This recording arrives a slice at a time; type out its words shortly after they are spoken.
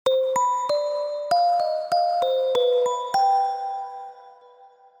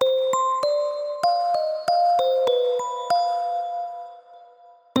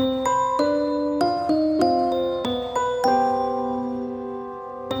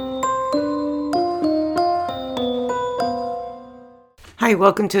Hi,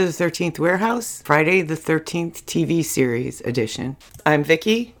 welcome to the 13th Warehouse, Friday the 13th TV series edition. I'm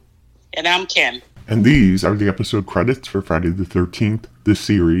Vicky. And I'm Kim. And these are the episode credits for Friday the 13th, the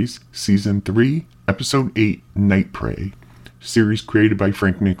series, Season 3, Episode 8, Night Prey. Series created by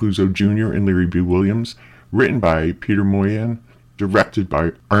Frank Nicoluso Jr. and Larry B. Williams, written by Peter Moyan, directed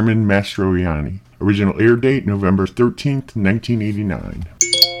by Armin Mastroianni. Original air date, November 13th, 1989.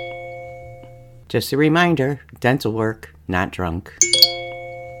 Just a reminder, dental work, not drunk.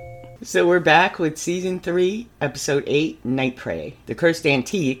 So we're back with Season 3, Episode 8, Night Prey. The cursed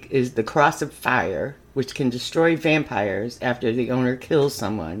antique is the Cross of Fire, which can destroy vampires after the owner kills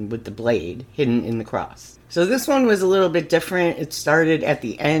someone with the blade hidden in the cross. So this one was a little bit different. It started at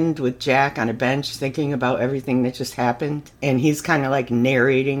the end with Jack on a bench thinking about everything that just happened. And he's kind of like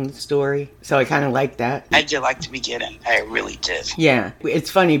narrating the story. So I kind of like that. I did like the beginning. I really did. Yeah.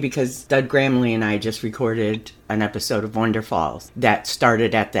 It's funny because Dud Gramley and I just recorded an episode of Wonder Falls that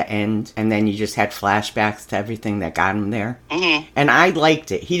started at the end. And then you just had flashbacks to everything that got him there. Mm-hmm. And I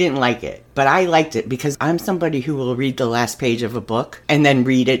liked it. He didn't like it. But I liked it because I'm somebody who will read the last page of a book and then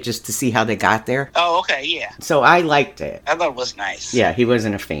read it just to see how they got there. Oh, okay, yeah. So I liked it. I thought it was nice. Yeah, he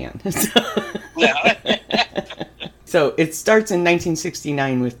wasn't a fan. No. So it starts in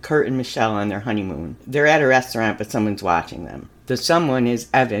 1969 with Kurt and Michelle on their honeymoon. They're at a restaurant, but someone's watching them. The someone is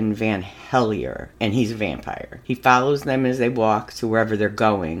Evan Van Hellier, and he's a vampire. He follows them as they walk to wherever they're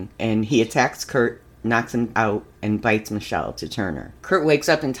going, and he attacks Kurt, knocks him out, and bites Michelle to turn her. Kurt wakes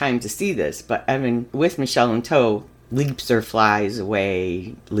up in time to see this, but Evan, with Michelle in tow, leaps or flies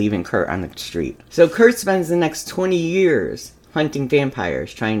away, leaving Kurt on the street. So Kurt spends the next 20 years hunting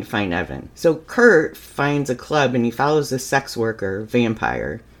vampires, trying to find Evan. So Kurt finds a club and he follows a sex worker,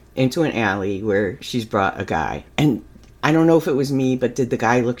 vampire, into an alley where she's brought a guy. And I don't know if it was me, but did the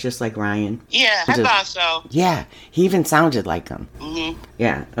guy look just like Ryan? Yeah, I thought so. Yeah, he even sounded like him. Mm-hmm.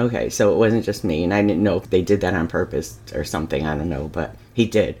 Yeah, okay, so it wasn't just me, and I didn't know if they did that on purpose or something, I don't know, but he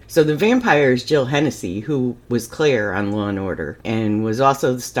did. So the vampire is Jill Hennessy, who was Claire on Law & Order, and was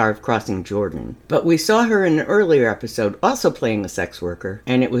also the star of Crossing Jordan. But we saw her in an earlier episode also playing a sex worker,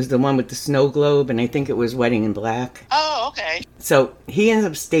 and it was the one with the snow globe, and I think it was Wedding in Black. Oh, okay. So he ends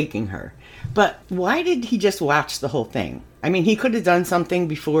up staking her. But why did he just watch the whole thing? I mean, he could have done something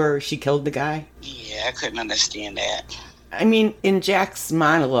before she killed the guy. Yeah, I couldn't understand that. I mean, in Jack's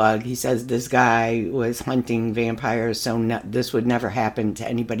monologue, he says this guy was hunting vampires, so this would never happen to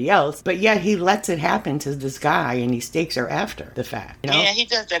anybody else. But yet he lets it happen to this guy, and he stakes her after the fact. You know? Yeah, he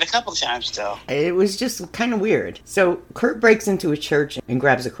does that a couple times, though. It was just kind of weird. So Kurt breaks into a church and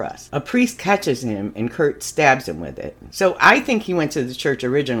grabs a cross. A priest catches him, and Kurt stabs him with it. So I think he went to the church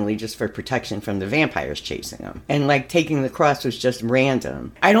originally just for protection from the vampires chasing him. And like taking the cross was just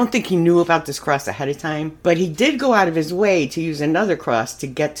random. I don't think he knew about this cross ahead of time, but he did go out of his way to use another cross to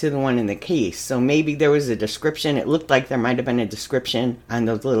get to the one in the case. So maybe there was a description. It looked like there might have been a description on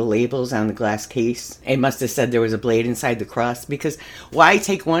those little labels on the glass case. It must have said there was a blade inside the cross, because why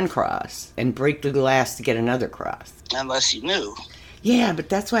take one cross and break the glass to get another cross? Unless you knew. Yeah, but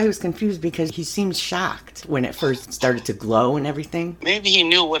that's why I was confused, because he seemed shocked when it first started to glow and everything. Maybe he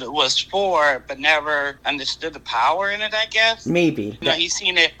knew what it was for, but never understood the power in it, I guess. Maybe. You know, he's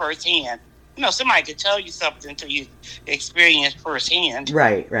seen it firsthand. You know, somebody could tell you something until you experience firsthand.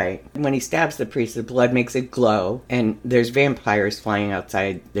 Right. When he stabs the priest, the blood makes it glow, and there's vampires flying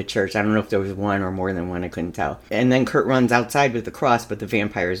outside the church. I don't know if there was one or more than one, I couldn't tell. And then Kurt runs outside with the cross, but the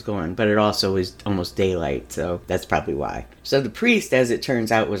vampire is gone. But it also is almost daylight, so that's probably why. So the priest, as it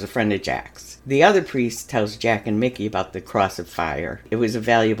turns out, was a friend of Jack's. The other priest tells Jack and Mickey about the Cross of Fire. It was a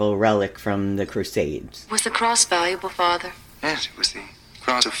valuable relic from the Crusades. Was the cross valuable, Father? Yes, it was the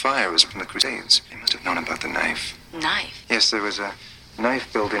Cross of Fire was from the Crusades. They must have known about the knife. Knife? Yes, there was a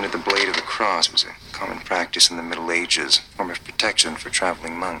knife built into the blade of the cross. It was a common practice in the Middle Ages, a form of protection for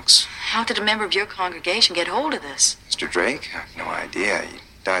traveling monks. How did a member of your congregation get hold of this? Mr. Drake? I have no idea. He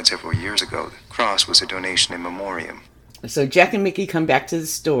died several years ago. The cross was a donation in memoriam. So Jack and Mickey come back to the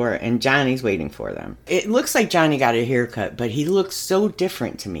store, and Johnny's waiting for them. It looks like Johnny got a haircut, but he looks so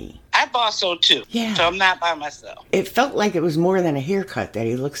different to me. I thought so, too. Yeah. So I'm not by myself. It felt like it was more than a haircut that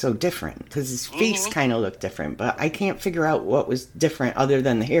he looked so different, because his face kind of looked different, but I can't figure out what was different other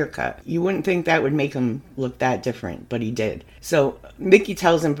than the haircut. You wouldn't think that would make him look that different, but he did. So Mickey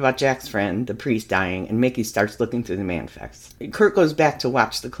tells him about Jack's friend, the priest, dying, and Mickey starts looking through the manifests. Kurt goes back to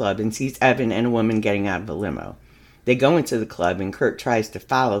watch the club and sees Evan and a woman getting out of a limo. They go into the club, and Kurt tries to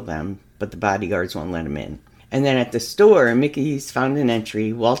follow them, but the bodyguards won't let him in. And then at the store, Mickey's found an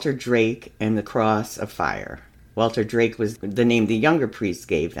entry, Walter Drake and the Cross of Fire. Walter Drake was the name the younger priest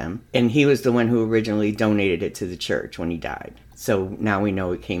gave them, and he was the one who originally donated it to the church when he died. So now we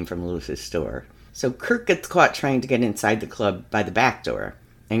know it came from Lewis's store. So Kurt gets caught trying to get inside the club by the back door,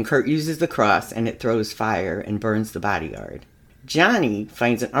 and Kurt uses the cross and it throws fire and burns the bodyguard. Johnny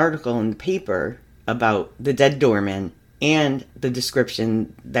finds an article in the paper about the dead doorman and the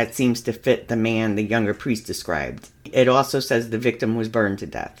description that seems to fit the man the younger priest described. It also says the victim was burned to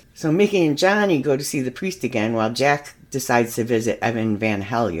death. So Mickey and Johnny go to see the priest again while Jack decides to visit Evan Van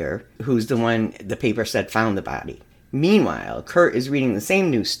Hellier, who's the one the paper said found the body. Meanwhile, Kurt is reading the same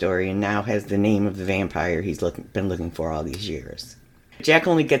news story and now has the name of the vampire he's been looking for all these years. Jack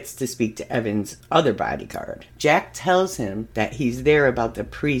only gets to speak to Evan's other bodyguard. Jack tells him that he's there about the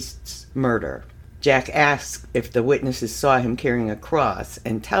priest's murder. Jack asks if the witnesses saw him carrying a cross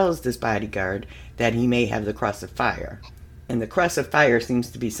and tells this bodyguard that he may have the cross of fire. And the cross of fire seems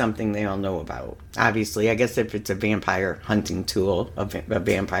to be something they all know about. Obviously, I guess if it's a vampire hunting tool, a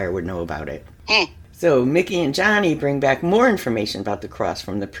vampire would know about it. So Mickey and Johnny bring back more information about the cross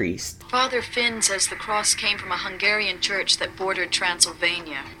from the priest. Father Finn says the cross came from a Hungarian church that bordered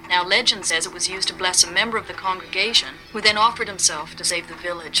Transylvania. Now legend says it was used to bless a member of the congregation, who then offered himself to save the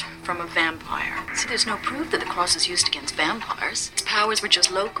village from a vampire. See, there's no proof that the cross was used against vampires. Its powers were just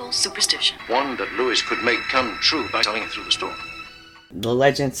local superstition. One that Lewis could make come true by selling it through the store. The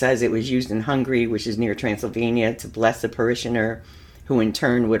legend says it was used in Hungary, which is near Transylvania, to bless a parishioner who in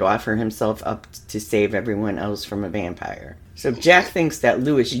turn would offer himself up to save everyone else from a vampire. So Jack thinks that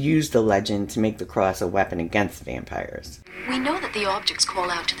Lewis used the legend to make the cross a weapon against vampires. We know that the objects call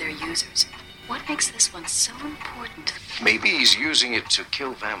out to their users. What makes this one so important? Maybe he's using it to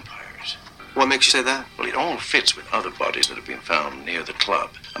kill vampires. What makes you say that? Well, it all fits with other bodies that have been found near the club.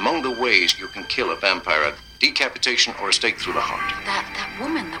 Among the ways you can kill a vampire are decapitation or a stake through the heart. That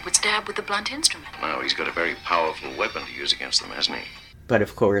woman that would stab with the blunt instrument. Now, he's got a very powerful weapon to use against them, hasn't he? But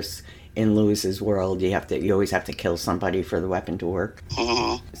of course, in Lewis's world, you always have to kill somebody for the weapon to work.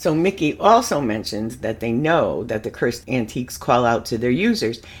 So Mickey also mentions that they know that the cursed antiques call out to their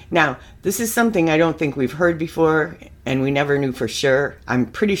users. Now, this is something I don't think we've heard before, and we never knew for sure. I'm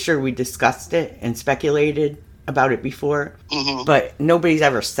pretty sure we discussed it and speculated about it before, but nobody's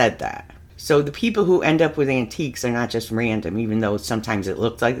ever said that. So the people who end up with antiques are not just random, even though sometimes it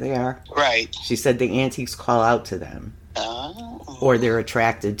looks like they are. Right. She said the antiques call out to them. Or they're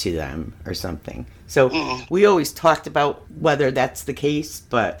attracted to them or something. So we always talked about whether that's the case,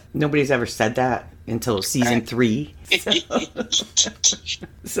 but nobody's ever said that until season 3.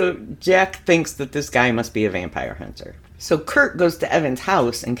 So Jack thinks that this guy must be a vampire hunter. So Kurt goes to Evan's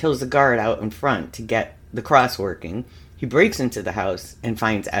house and kills the guard out in front to get the cross working. He breaks into the house and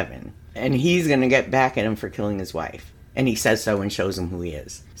finds Evan. And he's going to get back at him for killing his wife. And he says so and shows him who he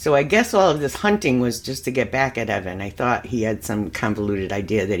is. So I guess all of this hunting was just to get back at Evan. I thought he had some convoluted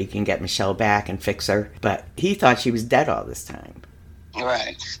idea that he can get Michelle back and fix her. But he thought she was dead all this time.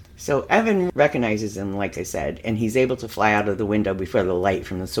 Right. So Evan recognizes him, like I said, and he's able to fly out of the window before the light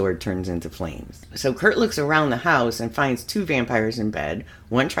from the sword turns into flames. So Kurt looks around the house and finds 2 vampires in bed.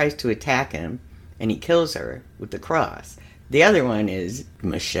 One tries to attack him, and he kills her with the cross. The other one is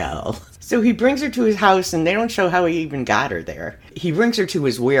Michelle. So he brings her to his house, and they don't show how he even got her there. He brings her to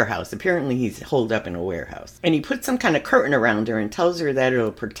his warehouse. Apparently he's holed up in a warehouse. And he puts some kind of curtain around her and tells her that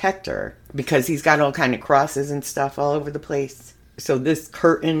it'll protect her because he's got all kind of crosses and stuff all over the place. So this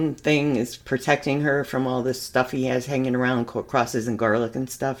curtain thing is protecting her from all this stuff he has hanging around, crosses and garlic and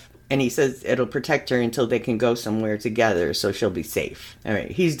stuff. And he says it'll protect her until they can go somewhere together so she'll be safe. All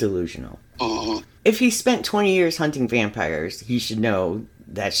right, he's delusional. If he spent 20 years hunting vampires, he should know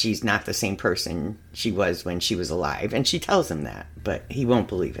that she's not the same person she was when she was alive. And she tells him that, but he won't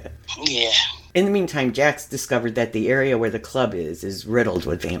believe it. Yeah. In the meantime, Jack's discovered that the area where the club is riddled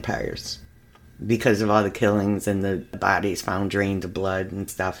with vampires because of all the killings and the bodies found drained of blood and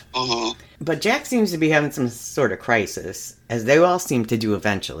stuff. But Jack seems to be having some sort of crisis, as they all seem to do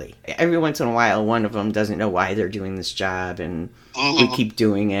eventually. Every once in a while, one of them doesn't know why they're doing this job, and we keep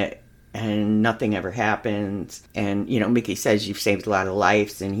doing it. And nothing ever happens. And, Mickey says you've saved a lot of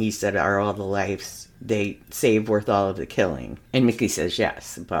lives. And he said, are all the lives they save worth all of the killing? And Mickey says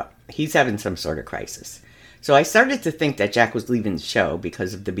yes, but he's having some sort of crisis. So I started to think that Jack was leaving the show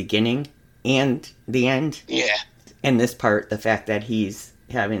because of the beginning and the end. Yeah. And this part, the fact that he's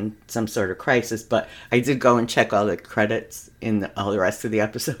having some sort of crisis. But I did go and check all the credits in all the rest of the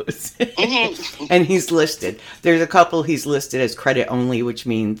episodes. And he's listed. There's a couple he's listed as credit only, which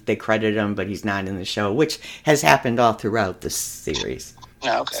means they credit him, but he's not in the show, which has happened all throughout this series.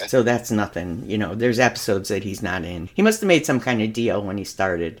 Oh, okay. So that's nothing. There's episodes that he's not in. He must have made some kind of deal when he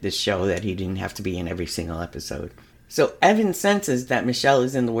started this show that he didn't have to be in every single episode. So Evan senses that Michelle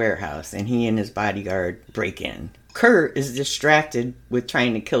is in the warehouse, and he and his bodyguard break in. Kurt is distracted with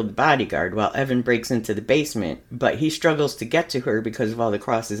trying to kill the bodyguard while Evan breaks into the basement, but he struggles to get to her because of all the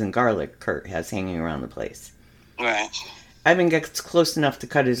crosses and garlic Kurt has hanging around the place. Right. Evan gets close enough to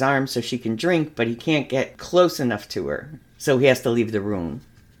cut his arm so she can drink, but he can't get close enough to her. So he has to leave the room,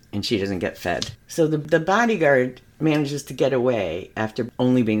 and she doesn't get fed. So the bodyguard manages to get away after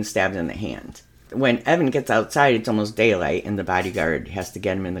only being stabbed in the hand. When Evan gets outside, it's almost daylight, and the bodyguard has to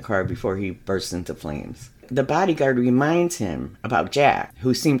get him in the car before he bursts into flames. The bodyguard reminds him about Jack,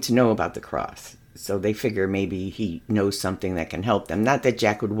 who seemed to know about the cross. So they figure maybe he knows something that can help them. Not that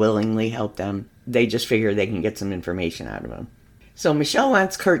Jack would willingly help them. They just figure they can get some information out of him. So Michelle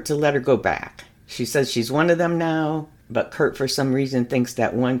wants Kurt to let her go back. She says she's one of them now. But Kurt, for some reason, thinks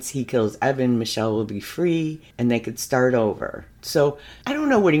that once he kills Evan, Michelle will be free and they could start over. So I don't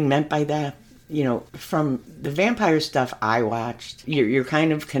know what he meant by that. From the vampire stuff I watched, you're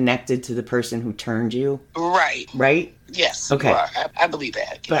kind of connected to the person who turned you. Right. Right? Yes. Okay. I believe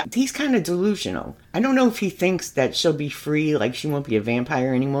that. But he's kind of delusional. I don't know if he thinks that she'll be free, like she won't be a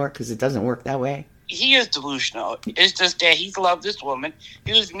vampire anymore, because it doesn't work that way. He is delusional. It's just that he's loved this woman.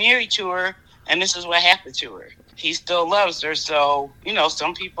 He was married to her, and this is what happened to her. He still loves her, so,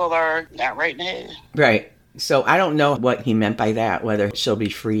 some people are not right in the head. Right. So I don't know what he meant by that, whether she'll be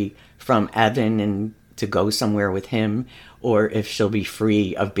free from Evan and to go somewhere with him, or if she'll be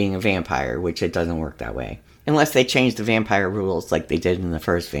free of being a vampire, which it doesn't work that way. Unless they change the vampire rules like they did in the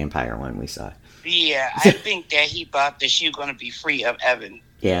first vampire one we saw. Yeah, I think that he thought that she was going to be free of Evan.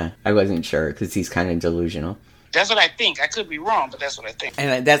 Yeah, I wasn't sure because he's kind of delusional. That's what I think. I could be wrong, but that's what I think.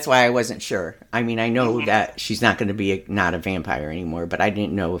 And that's why I wasn't sure. I mean, I know that she's not going to be not a vampire anymore, but I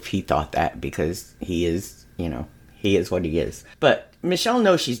didn't know if he thought that because he is, he is what he is. But Michelle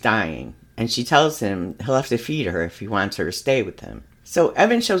knows she's dying, and she tells him he'll have to feed her if he wants her to stay with him. So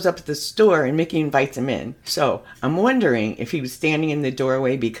Evan shows up at the store, and Mickey invites him in. So I'm wondering if he was standing in the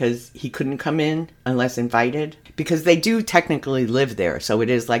doorway because he couldn't come in unless invited. Because they do technically live there, so it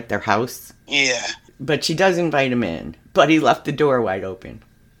is like their house. Yeah. But she does invite him in, but he left the door wide open.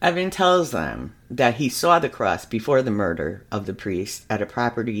 Evan tells them that he saw the cross before the murder of the priest at a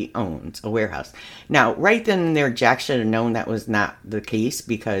property he owns, a warehouse. Now, right then and there, Jack should have known that was not the case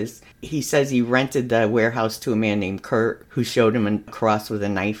because he says he rented the warehouse to a man named Kurt who showed him a cross with a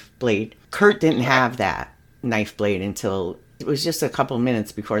knife blade. Kurt didn't have that knife blade until it was just a couple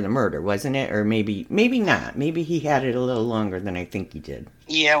minutes before the murder, wasn't it? Or maybe not. Maybe he had it a little longer than I think he did.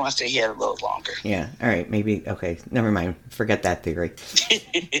 Yeah, I want to say he had a little longer. Yeah, all right, maybe, okay, never mind. Forget that theory.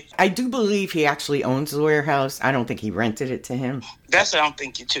 I do believe he actually owns the warehouse. I don't think he rented it to him. That's what I'm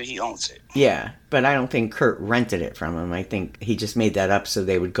thinking, too. He owns it. Yeah, but I don't think Kurt rented it from him. I think he just made that up so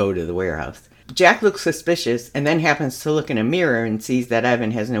they would go to the warehouse. Jack looks suspicious and then happens to look in a mirror and sees that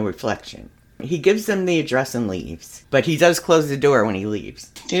Evan has no reflection. He gives them the address and leaves, but he does close the door when he leaves.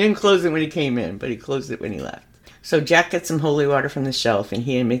 He didn't close it when he came in, but he closed it when he left. So Jack gets some holy water from the shelf, and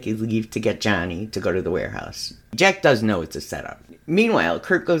he and Mickey leave to get Johnny to go to the warehouse. Jack does know it's a setup. Meanwhile,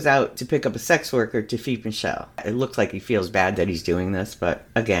 Kurt goes out to pick up a sex worker to feed Michelle. It looks like he feels bad that he's doing this, but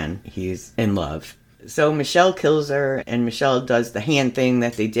again, he's in love. So Michelle kills her, and Michelle does the hand thing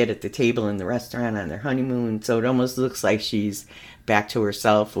that they did at the table in the restaurant on their honeymoon, so it almost looks like she's back to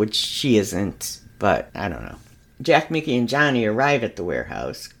herself, which she isn't, but I don't know. Jack, Mickey, and Johnny arrive at the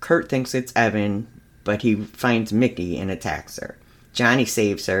warehouse. Kurt thinks it's Evan, but he finds Mickey and attacks her. Johnny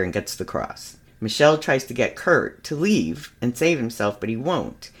saves her and gets the cross. Michelle tries to get Kurt to leave and save himself, but he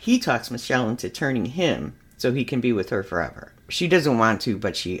won't. He talks Michelle into turning him so he can be with her forever. She doesn't want to,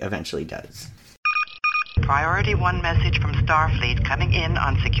 but she eventually does. Priority 1 message from Starfleet coming in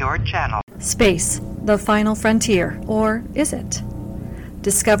on secured channel. Space, the final frontier, or is it?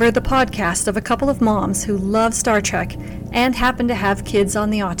 Discover the podcast of a couple of moms who love Star Trek and happen to have kids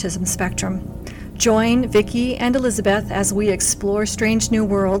on the autism spectrum. Join Vicky and Elizabeth as we explore strange new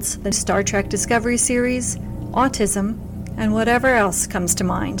worlds, the Star Trek Discovery series, autism, and whatever else comes to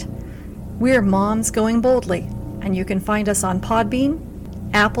mind. We're Moms Going Boldly, and you can find us on Podbean,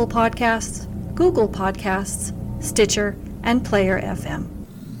 Apple Podcasts, Google Podcasts, Stitcher, and Player FM.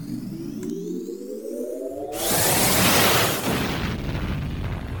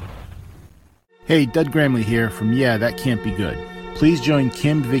 Hey, Dud Gramley here from Yeah, That Can't Be Good. Please join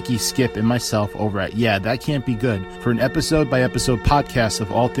Kim, Vicky, Skip, and myself over at Yeah, That Can't Be Good for an episode-by-episode podcast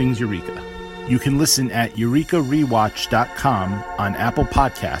of all things Eureka. You can listen at eurekarewatch.com on Apple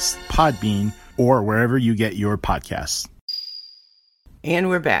Podcasts, Podbean, or wherever you get your podcasts. And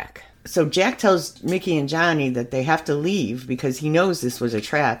we're back. So Jack tells Mickey and Johnny that they have to leave because he knows this was a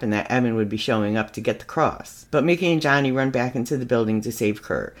trap and that Evan would be showing up to get the cross. But Mickey and Johnny run back into the building to save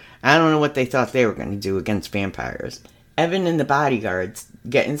Kurt. I don't know what they thought they were going to do against vampires. Evan and the bodyguards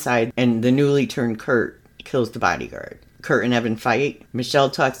get inside and the newly turned Kurt kills the bodyguard. Kurt and Evan fight.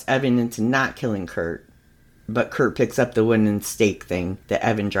 Michelle talks Evan into not killing Kurt, but Kurt picks up the wooden stake thing that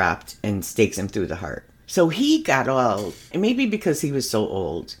Evan dropped and stakes him through the heart. So he got all, maybe because he was so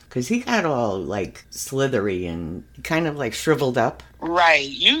old, because he got all like slithery and kind of like shriveled up. Right.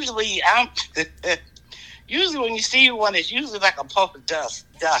 Usually when you see one, it's usually like a puff of dust.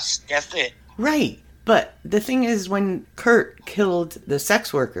 That's it. Right. But the thing is, when Kurt killed the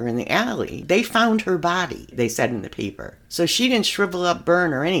sex worker in the alley, they found her body, they said in the paper. So she didn't shrivel up,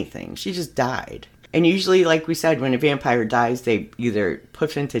 burn, or anything. She just died. And usually, like we said, when a vampire dies, they either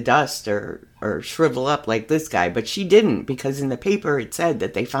puff into dust or shrivel up like this guy. But she didn't, because in the paper it said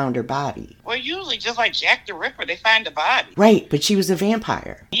that they found her body. Well, usually, just like Jack the Ripper, they find the body. Right, but she was a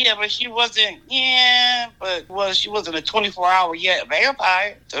vampire. Yeah, but she wasn't, she wasn't a 24-hour yet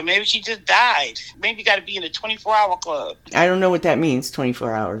vampire. So maybe she just died. Maybe you got to be in a 24-hour club. I don't know what that means,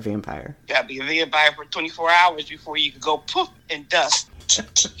 24-hour vampire. You got to be a vampire for 24 hours before you can go poof in dust.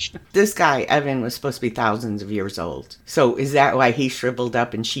 This guy, Evan, was supposed to be thousands of years old. So is that why he shriveled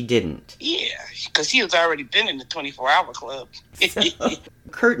up and she didn't? Yeah, because he was already been in the 24-hour club. So,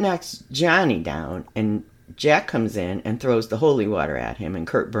 Kurt knocks Johnny down, and Jack comes in and throws the holy water at him, and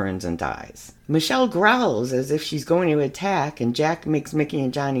Kurt burns and dies. Michelle growls as if she's going to attack, and Jack makes Mickey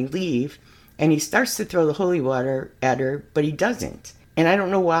and Johnny leave, and he starts to throw the holy water at her, but he doesn't. And I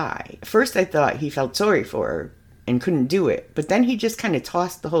don't know why. At first I thought he felt sorry for her and couldn't do it. But then he just kind of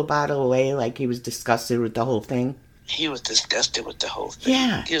tossed the whole bottle away like he was disgusted with the whole thing. He was disgusted with the whole thing.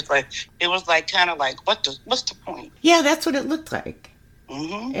 Yeah. It was kind of like, what's the point? Yeah, that's what it looked like.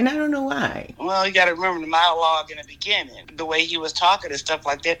 Mm-hmm. And I don't know why. Well, you got to remember the monologue in the beginning. The way he was talking and stuff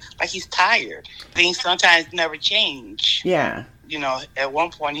like that. Like he's tired. Things sometimes never change. Yeah. At one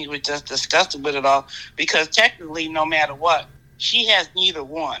point he was just disgusted with it all. Because technically, no matter what, she has neither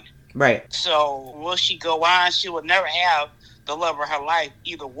one. Right. So will she go on? She will never have the love of her life,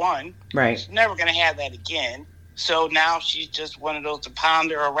 either one. Right. She's never going to have that again. So now she's just one of those to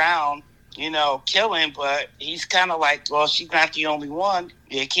ponder around, killing. But he's kind of like, well, she's not the only one.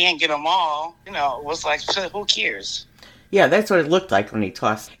 You can't get them all. It was like, who cares? Yeah, that's what it looked like when he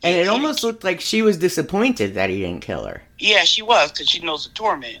tossed. And it almost looked like she was disappointed that he didn't kill her. Yeah, she was, because she knows the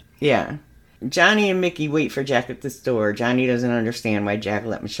torment. Yeah. Johnny and Mickey wait for Jack at the store. Johnny doesn't understand why Jack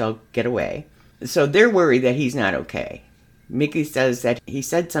let Michelle get away. So they're worried that he's not okay. Mickey says that he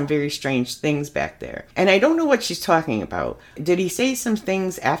said some very strange things back there. And I don't know what she's talking about. Did he say some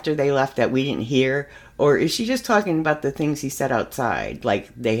things after they left that we didn't hear? Or is she just talking about the things he said outside?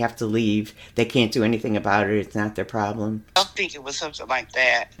 Like they have to leave, they can't do anything about it, it's not their problem? I think it was something like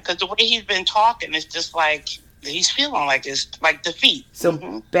that. Because the way he's been talking is just like... he's feeling like it's like defeat.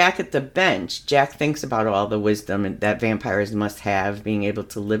 So back at the bench, Jack thinks about all the wisdom that vampires must have, being able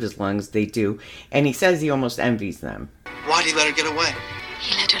to live as long as they do, and he says he almost envies them. Why'd he let her get away?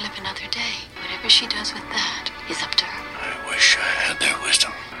 He let her live another day. Whatever she does with that is up to her. I wish I had their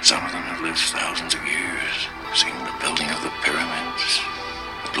wisdom. Some of them have lived thousands of years, seen the building of the pyramids,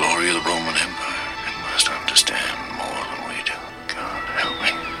 the glory of the Roman Empire, and must understand more than we do. God help me.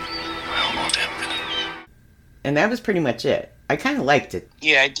 I almost envy them. And that was pretty much it. I kind of liked it.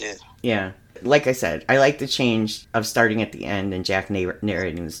 Yeah, I did. Yeah. Like I said, I like the change of starting at the end and Jack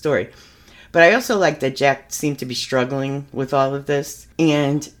narrating the story. But I also like that Jack seemed to be struggling with all of this.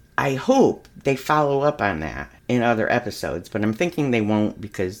 And I hope they follow up on that in other episodes. But I'm thinking they won't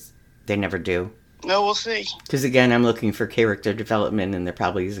because they never do. No, we'll see. Because again, I'm looking for character development and there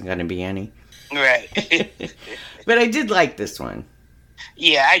probably isn't going to be any. Right. But I did like this one.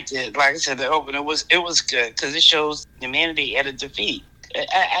 Yeah, I did. Like I said, the opener was good because it shows humanity at a defeat.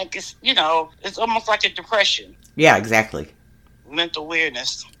 I guess, it's almost like a depression. Yeah, exactly. Mental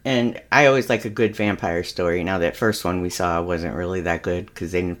weirdness. And I always like a good vampire story. Now, that first one we saw wasn't really that good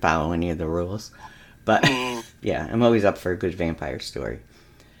because they didn't follow any of the rules. But, yeah, I'm always up for a good vampire story.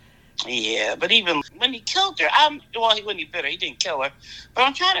 Yeah, but even when he killed her, when he bit her, he didn't kill her. But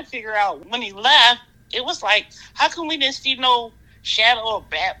I'm trying to figure out, when he left, it was like, how come we didn't see no shadow of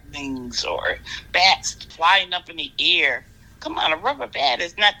bat wings or bats flying up in the air? Come on, a rubber bat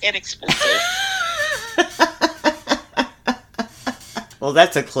is not that expensive. Well,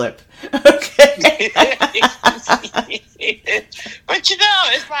 that's a clip. Okay. But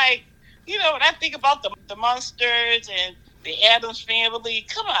it's like, when I think about the monsters and the Addams Family,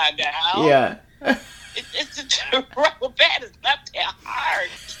 come on now. Yeah. It's a rubber bat is not that hard.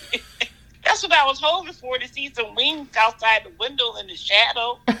 That's what I was hoping for, to see some wings outside the window in the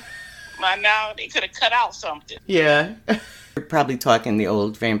shadow. But now they could have cut out something. Yeah. We're probably talking the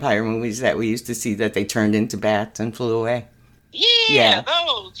old vampire movies that we used to see that they turned into bats and flew away. Yeah.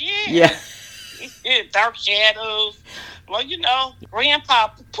 Those, yeah. Dark shadows. Well, grandpa,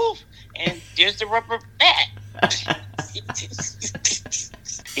 poof, and there's the rubber bat.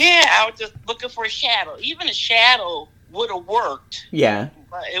 Yeah, I was just looking for a shadow. Even a shadow would have worked. Yeah.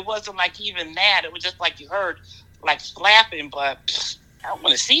 But it wasn't like even that. It was just like you heard, like slapping, but I want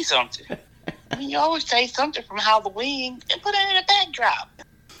to see something. I mean, you always say something from Halloween and put it in a backdrop.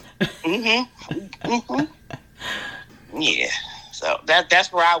 Yeah. So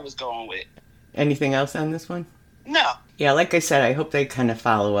that's where I was going with. Anything else on this one? No. Yeah, like I said, I hope they kind of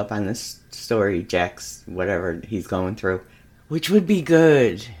follow up on this story, Jack's, whatever he's going through, which would be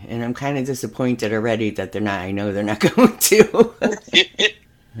good. And I'm kind of disappointed already that they're not. I know they're not going to.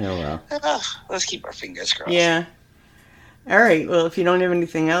 Oh, well. Let's keep our fingers crossed. Yeah. All right. Well, if you don't have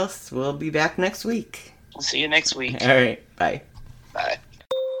anything else, we'll be back next week. We'll see you next week. All right. Bye. Bye.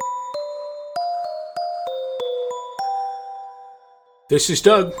 This is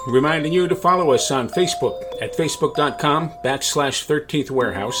Doug, reminding you to follow us on Facebook at facebook.com/13th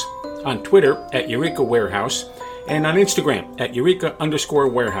Warehouse, on Twitter at Eureka Warehouse, and on Instagram at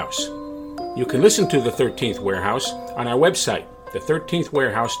Eureka_Warehouse. You can listen to the 13th Warehouse on our website,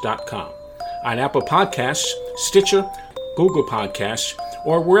 the13thwarehouse.com, on Apple Podcasts, Stitcher, Google Podcasts,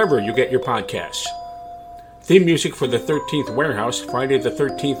 or wherever you get your podcasts. Theme music for the 13th Warehouse, Friday the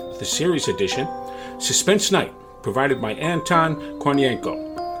 13th, the Series Edition, Suspense Night, provided by Anton Kornienko.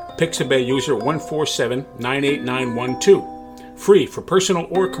 Pixabay user 147-98912. Free for personal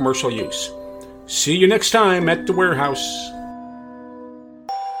or commercial use. See you next time at the warehouse.